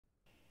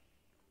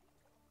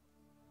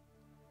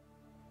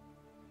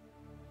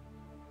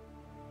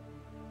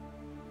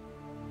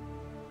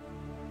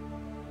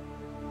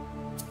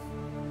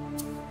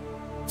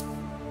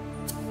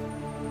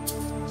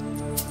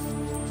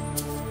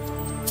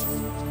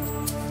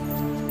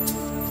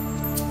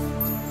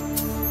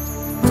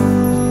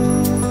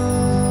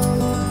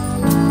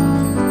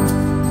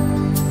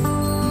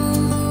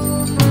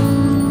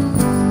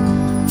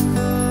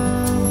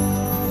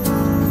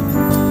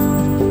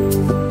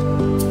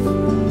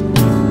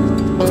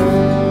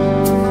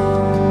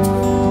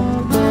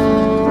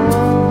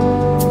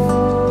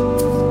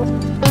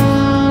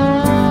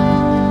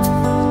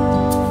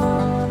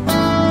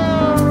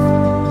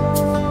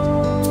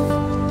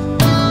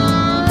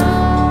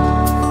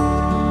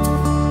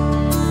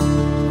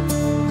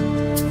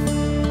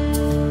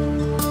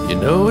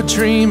know a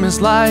dream is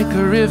like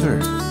a river,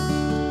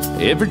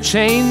 ever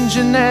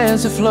changing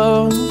as it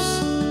flows.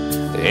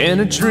 And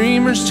a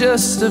dreamer's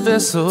just a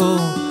vessel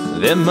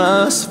that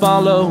must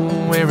follow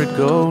where it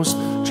goes,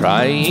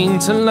 trying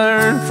to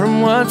learn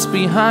from what's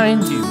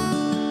behind you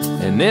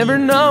and never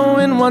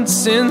knowing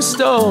what's in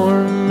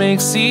store.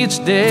 Makes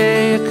each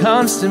day a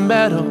constant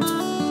battle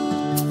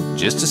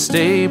just to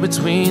stay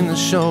between the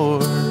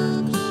shores.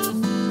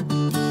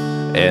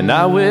 And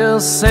I will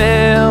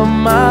sail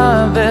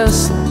my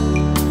vessel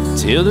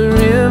till the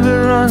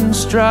river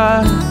runs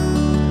dry,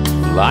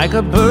 like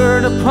a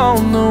bird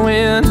upon the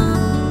wind.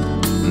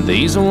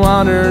 These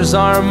waters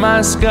are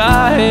my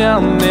sky.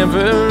 I'll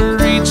never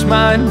reach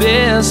my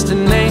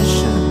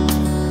destination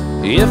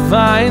if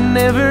I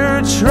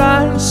never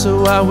try.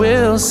 So I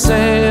will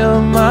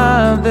sail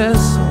my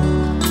vessel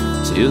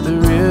till the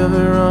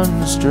river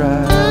runs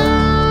dry.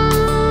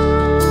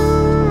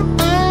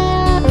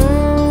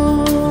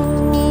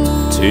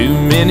 Too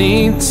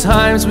many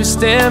times we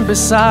stand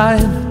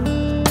beside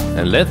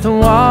and let the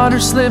water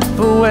slip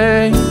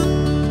away,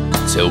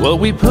 till what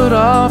we put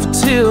off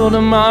till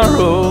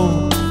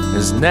tomorrow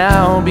has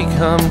now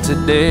become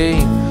today.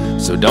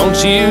 So don't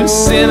you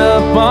sit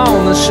up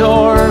on the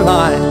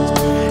shoreline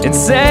and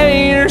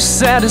say you're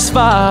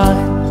satisfied.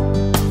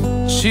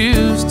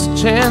 Choose to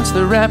chance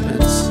the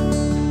rapids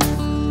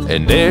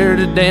and dare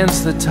to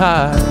dance the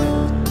tide.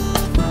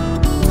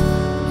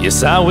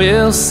 Yes, I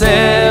will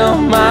sail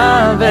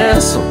my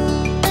vessel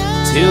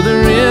till the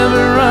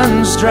river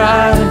runs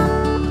dry,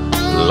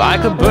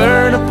 like a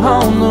bird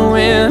upon the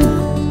wind.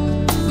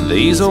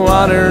 These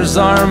waters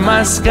are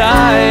my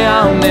sky.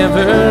 I'll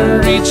never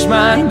reach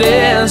my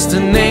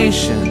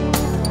destination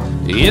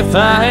if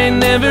I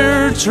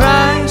never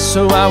try.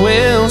 So I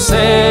will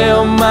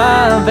sail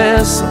my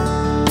vessel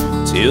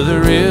till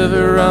the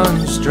river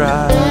runs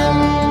dry.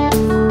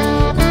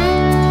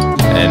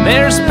 And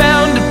there's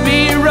bound to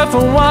be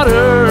rougher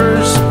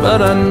waters,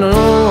 but I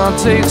know I'll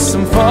take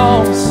some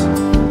falls.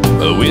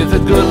 But with the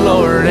good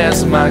Lord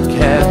as my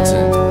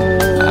captain,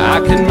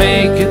 I can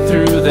make it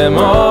through them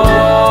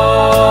all.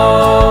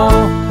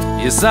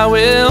 Yes, I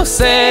will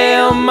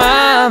sail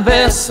my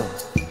vessel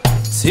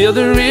till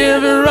the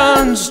river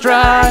runs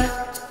dry,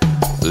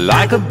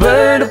 like a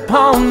bird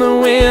upon the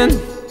wind.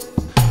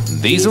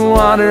 These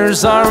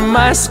waters are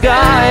my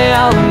sky.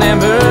 I'll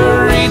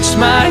never reach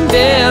my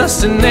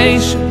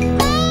destination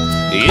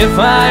if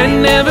I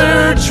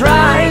never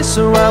try.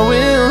 So I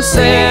will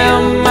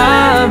sail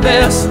my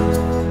vessel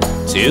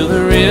till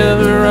the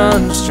river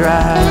runs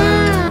dry.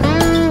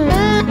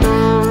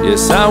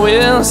 Yes, I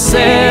will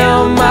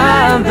sail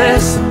my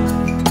vessel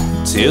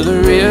till the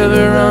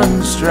river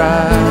runs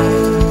dry,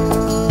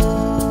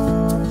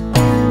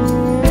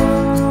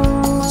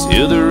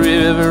 till the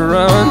river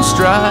runs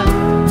dry.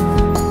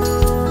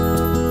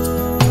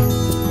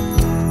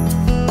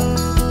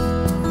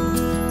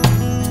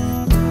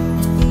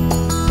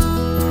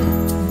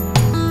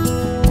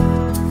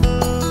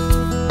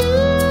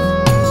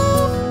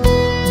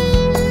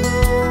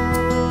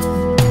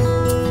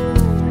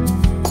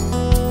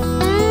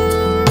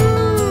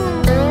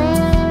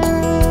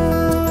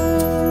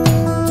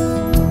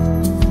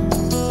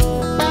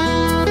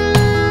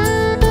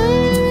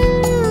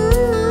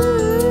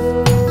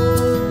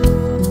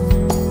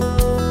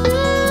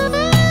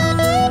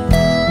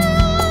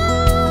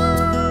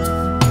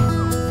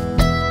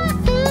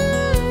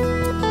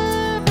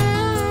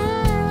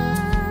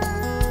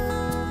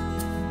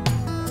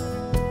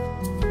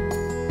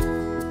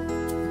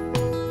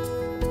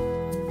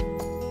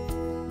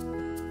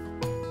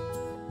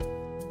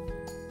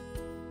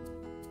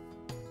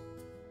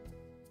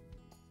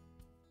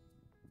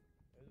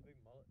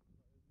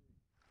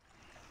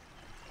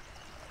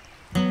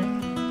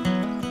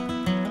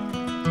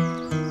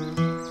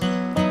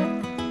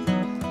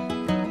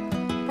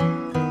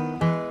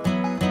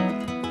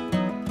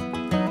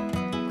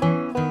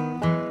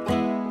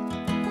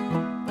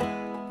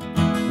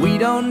 We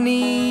don't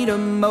need a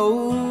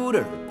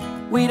motor,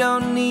 we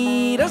don't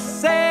need a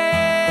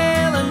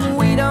sail, and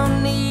we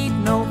don't need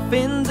no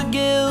fins or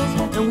gills,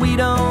 and we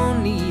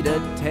don't need a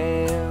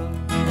tail.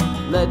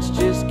 Let's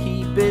just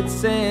keep it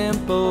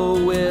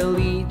simple. We'll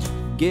each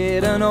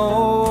get an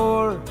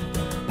oar,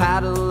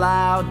 paddle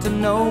out to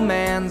no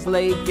man's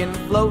lake, and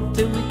float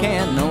till we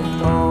can't no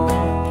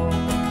more.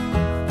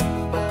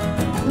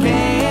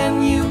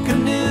 Can you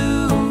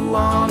canoe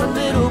on a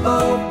little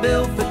boat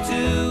built for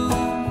two?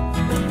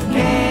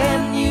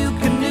 Can you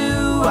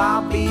canoe?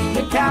 I'll be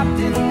your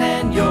captain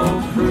and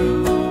your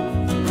crew.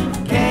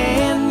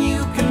 Can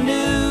you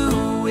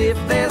canoe if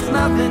there's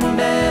nothing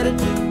better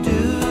to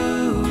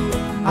do?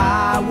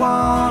 I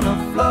wanna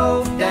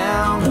float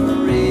down the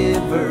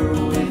river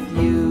with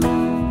you.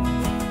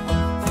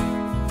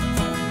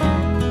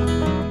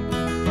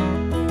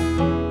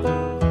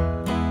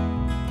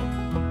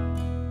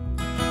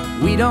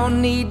 We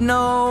don't need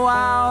no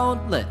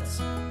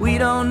outlets, we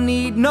don't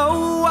need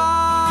no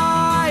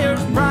wires.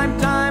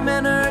 Primetime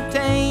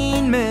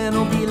entertainment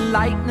will be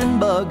lightning,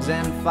 bugs,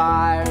 and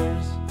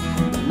fires.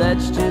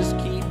 Let's just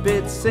keep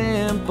it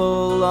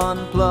simple,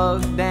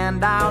 unplugged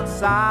and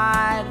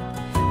outside.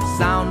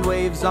 Sound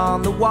waves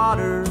on the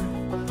water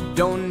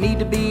don't need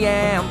to be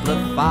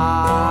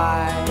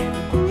amplified.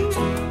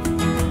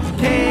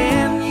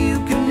 Can you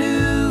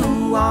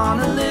canoe on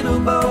a little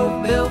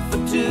boat built for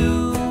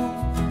two?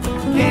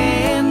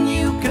 Can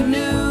you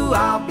canoe?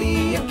 I'll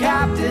be your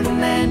captain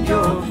and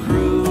your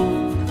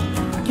crew.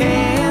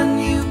 Can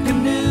you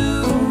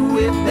canoe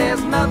if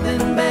there's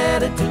nothing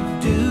better to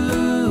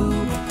do?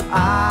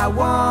 I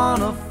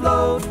wanna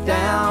float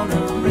down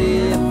a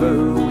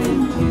river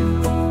with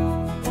you.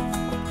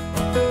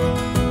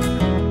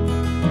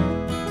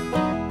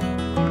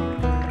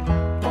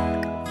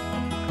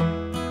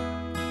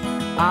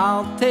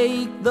 I'll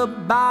take the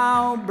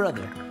bow,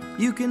 brother,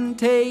 you can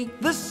take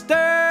the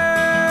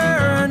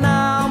stern.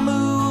 I'll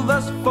move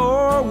us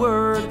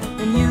forward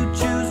and you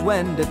choose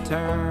when to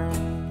turn.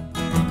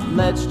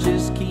 Let's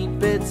just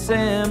keep it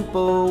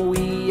simple,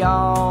 we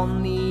all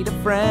need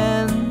a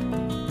friend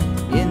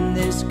in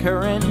this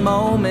current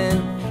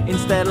moment,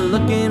 instead of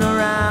looking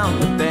around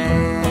the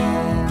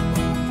bend.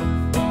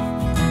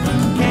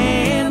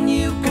 Can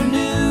you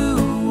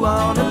canoe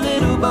on a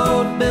little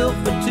boat built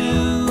for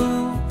two?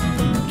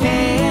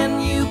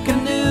 Can you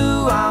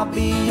canoe? I'll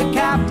be your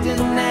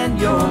captain and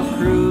your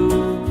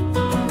crew.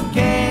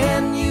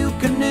 Can you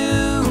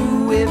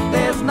canoe if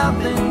there's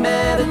nothing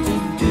better to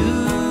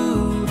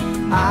do?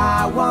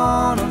 I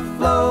wanna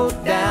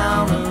float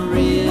down a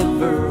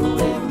river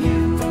with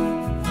you.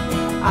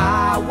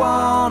 I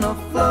wanna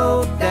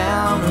float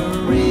down a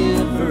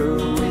river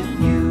with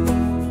you.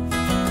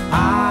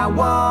 I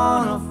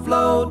wanna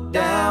float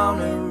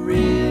down a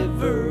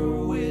river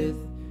with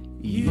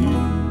you.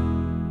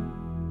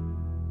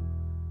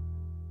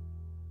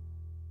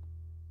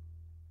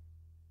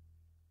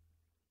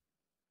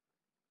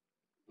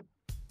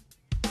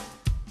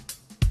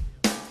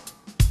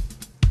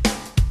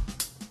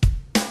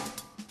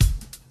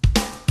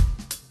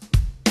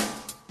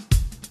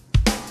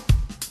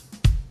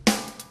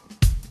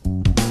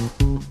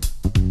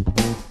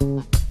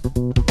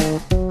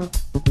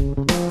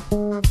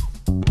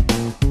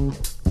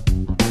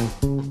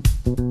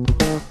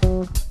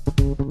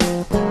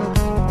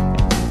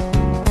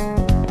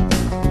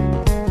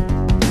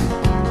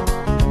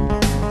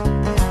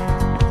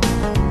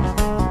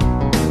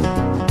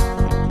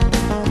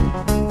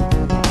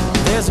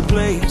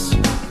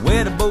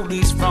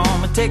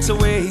 Takes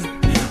away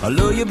all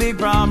of your big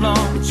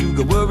problems. You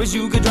could worries,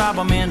 you could drop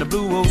them in the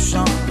blue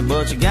ocean,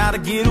 but you gotta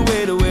get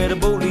away to where the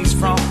boat leaves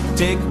from.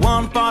 Take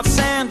 1 part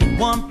sand and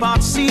 1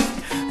 part sea,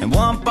 and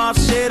 1 part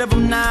shade of a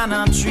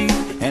 9-nut tree.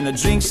 And the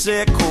drinks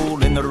set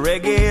cold and the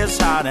reggae is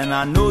hot, and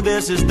I know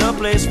this is the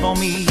place for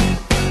me.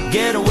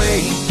 Get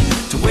away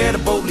to where the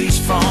boat leaves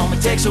from.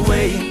 It takes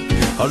away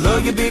all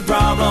of your big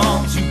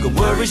problems. You could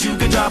worries, you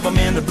could drop them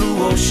in the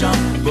blue ocean,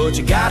 but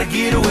you gotta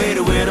get away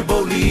to where the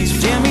boat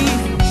leaves. Jimmy,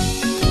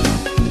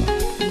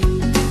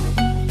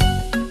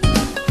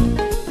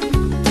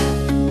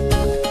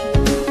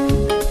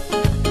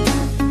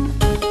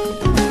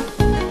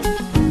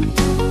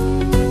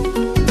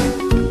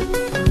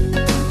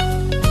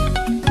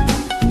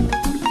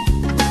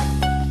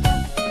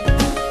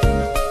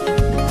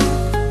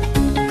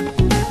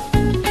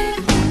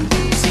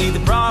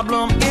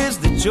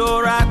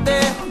 you're right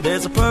there.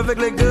 There's a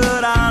perfectly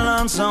good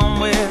island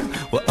somewhere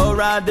where a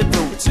ride that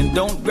floats, and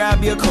don't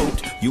grab your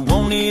coat, you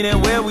won't need it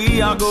where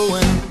we are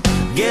going.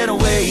 Get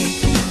away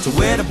to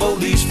where the boat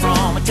leaves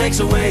from. It takes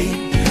away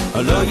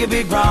all of your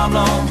big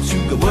problems.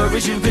 You could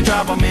worries, you could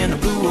drop them in the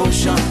blue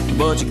ocean,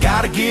 but you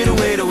gotta get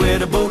away to where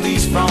the boat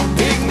leaves from.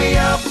 Pick me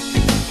up,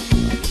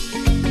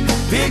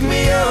 pick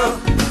me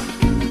up,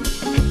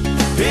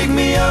 pick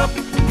me up.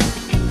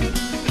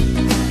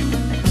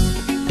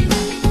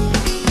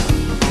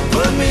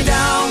 Put me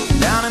down,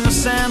 down in the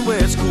sand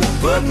where it's cool.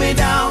 Put me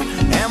down,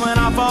 and when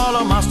I fall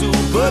on my stool,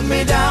 put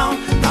me down.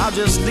 I'll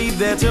just leave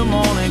there till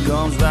morning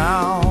comes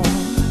round.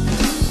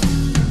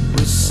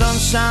 With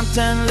sunshine,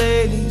 10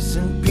 ladies,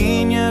 and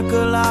pina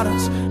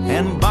coladas,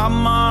 and Bob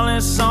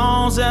Marley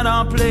songs that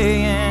are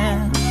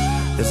playing.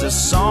 There's a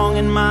song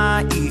in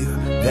my ear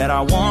that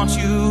I want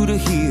you to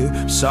hear.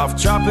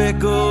 Soft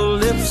tropical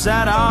lips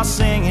that are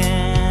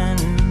singing.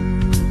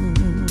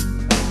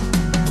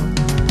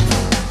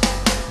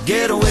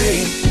 Get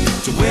away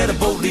to where the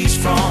boat leaves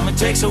from. It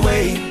takes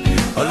away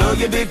all of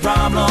your big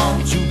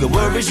problems. You could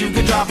worries, you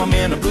could drop them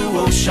in the blue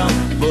ocean,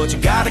 but you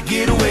gotta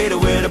get away to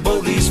where the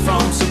boat leaves from.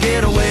 So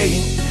get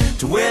away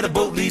to where the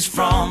boat leaves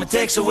from. It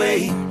takes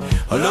away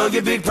all of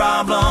your big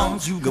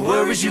problems. You could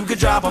worries, you could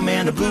drop them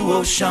in the blue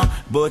ocean,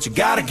 but you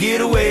gotta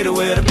get away to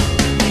where the...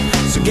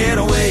 So get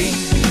away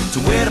to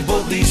where the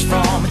boat leaves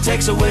from. It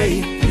takes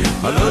away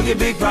all of your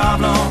big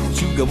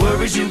problems. You got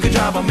worries, you could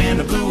drop them in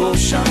the blue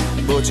ocean,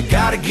 but you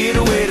gotta get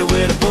away to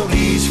where the boat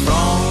leaves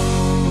from.